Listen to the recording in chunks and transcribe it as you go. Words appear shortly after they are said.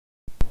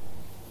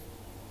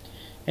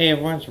Hey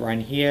everyone, it's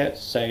Ryan here.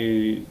 So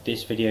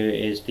this video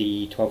is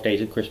the 12 days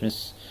of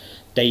Christmas.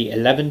 Day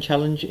 11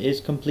 challenge is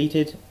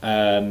completed.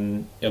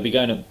 It'll be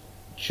going up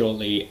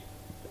shortly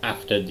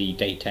after the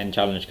day 10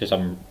 challenge because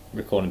I'm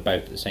recording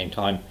both at the same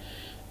time.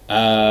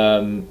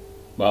 Well,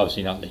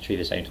 obviously not literally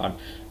the same time.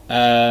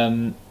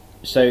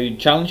 So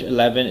challenge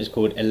 11 is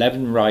called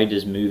 11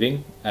 Riders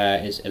Moving.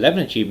 It's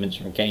 11 achievements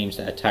from games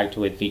that are tagged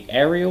with the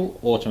aerial,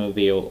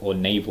 automobile or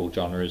naval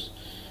genres.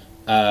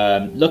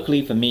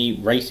 Luckily for me,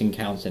 racing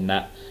counts in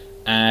that,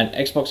 and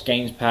Xbox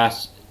Games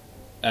Pass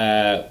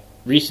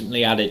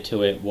recently added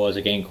to it was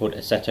a game called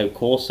Assetto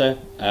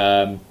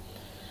Corsa,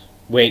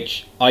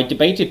 which I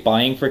debated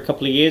buying for a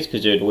couple of years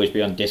because it would always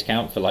be on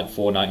discount for like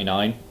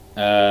 $4.99.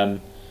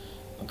 I'm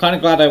kind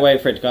of glad I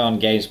waited for it to go on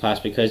Games Pass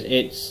because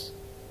it's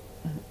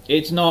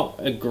not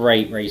a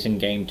great racing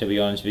game, to be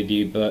honest with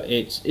you, but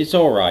it's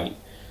alright.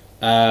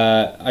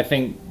 I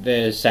think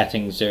the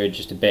settings are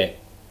just a bit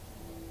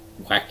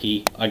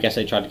wacky. I guess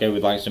they tried to go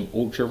with like some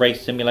ultra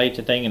race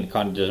simulator thing and it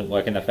kind of doesn't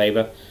work in their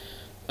favour.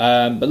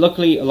 But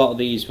luckily a lot of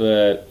these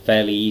were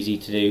fairly easy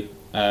to do.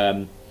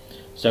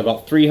 So I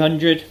got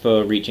 300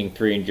 for reaching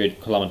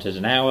 300 kilometers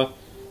an hour.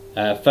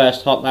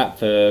 First hot lap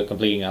for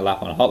completing a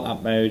lap on hot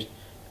lap mode.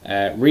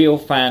 Real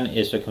fan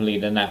is for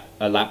completing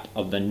a lap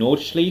of the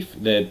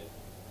Nordschleife, the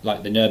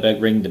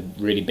Nürburgring, the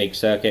really big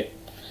circuit.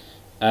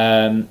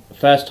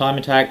 First time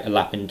attack, a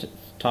lap in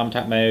time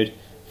attack mode.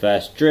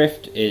 First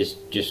drift is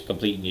just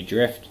completing your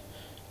drift.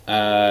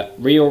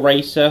 Real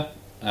racer,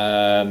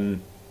 I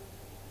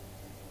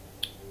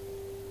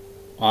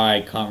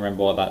can't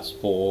remember what that's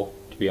for,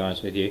 to be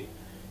honest with you.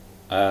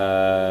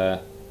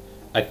 I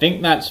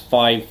think that's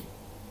 5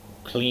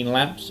 clean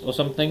laps or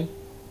something.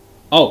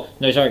 Oh,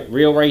 no, sorry.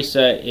 Real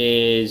racer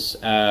is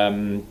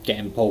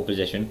getting pole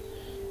position.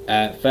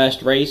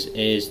 First race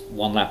is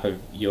 1 lap of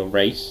your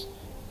race.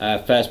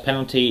 First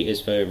penalty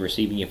is for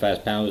receiving your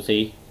first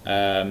penalty.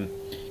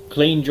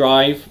 Clean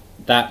drive,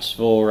 that's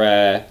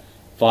for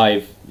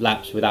 5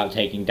 laps without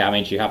taking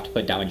damage. You have to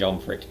put damage on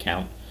for it to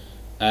count.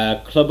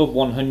 Club of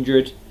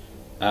 100,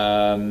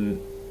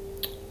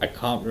 I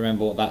can't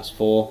remember what that's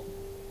for.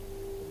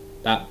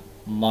 That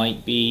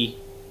might be,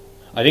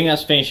 I think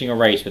that's finishing a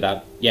race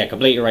without, yeah,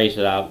 complete a race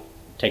without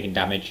taking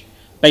damage.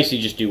 Basically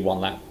just do 1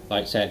 lap,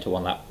 like set it to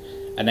 1 lap.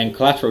 And then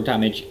collateral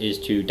damage is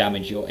to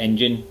damage your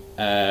engine.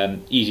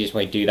 Easiest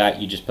way to do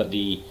that, you just put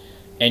the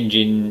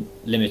engine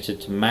limited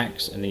to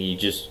max and then you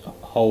just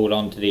hold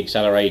on to the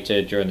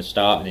accelerator during the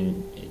start and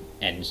then it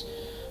ends.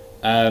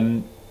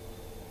 I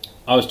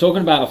was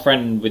talking about a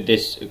friend with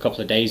this a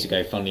couple of days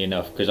ago, funnily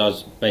enough, because I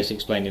was basically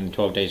explaining the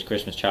 12 days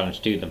Christmas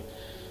challenge to them.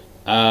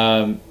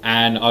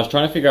 And I was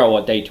trying to figure out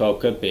what day 12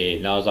 could be,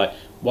 and I was like,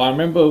 well, I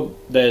remember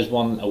there's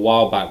one a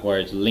while back where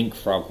it's Link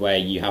Frog, where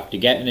you have to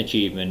get an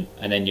achievement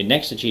and then your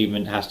next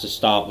achievement has to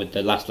start with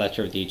the last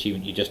letter of the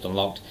achievement you just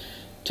unlocked.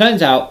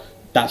 Turns out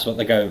that's what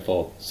they're going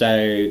for, so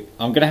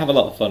I'm going to have a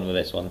lot of fun with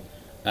this one.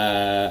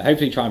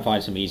 Hopefully try and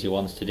find some easy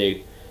ones to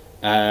do.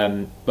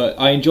 But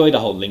I enjoy the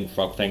whole Link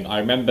Frog thing. I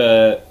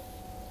remember,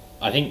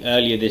 I think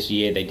earlier this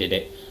year they did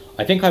it.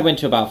 I think I went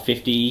to about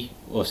 50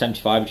 or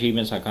 75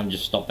 achievements. I kind of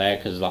just stopped there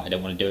because like, I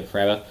don't want to do it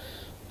forever.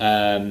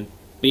 But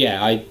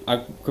yeah, I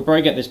could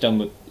probably get this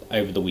done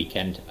over the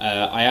weekend.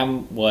 I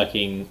am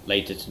working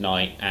later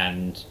tonight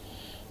and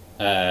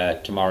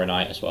tomorrow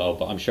night as well,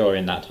 but I'm sure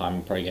in that time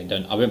I'll probably get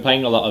done. I've been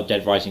playing a lot of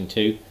Dead Rising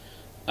 2,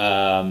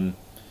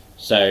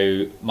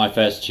 so my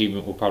first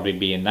achievement will probably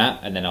be in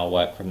that, and then I'll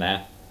work from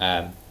there.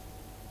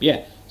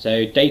 Yeah,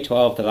 so day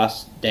 12, the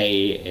last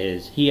day,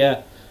 is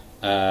here.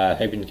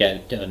 Hoping to get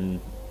it done,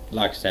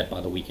 like I said,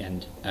 by the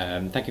weekend.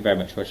 Thank you very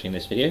much for watching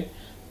this video.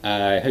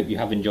 I hope you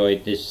have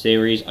enjoyed this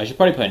series. I should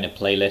probably put it in a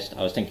playlist.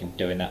 I was thinking of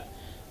doing that.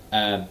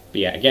 But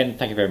yeah, again,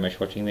 thank you very much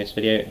for watching this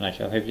video, and I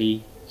shall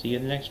hopefully see you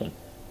in the next one.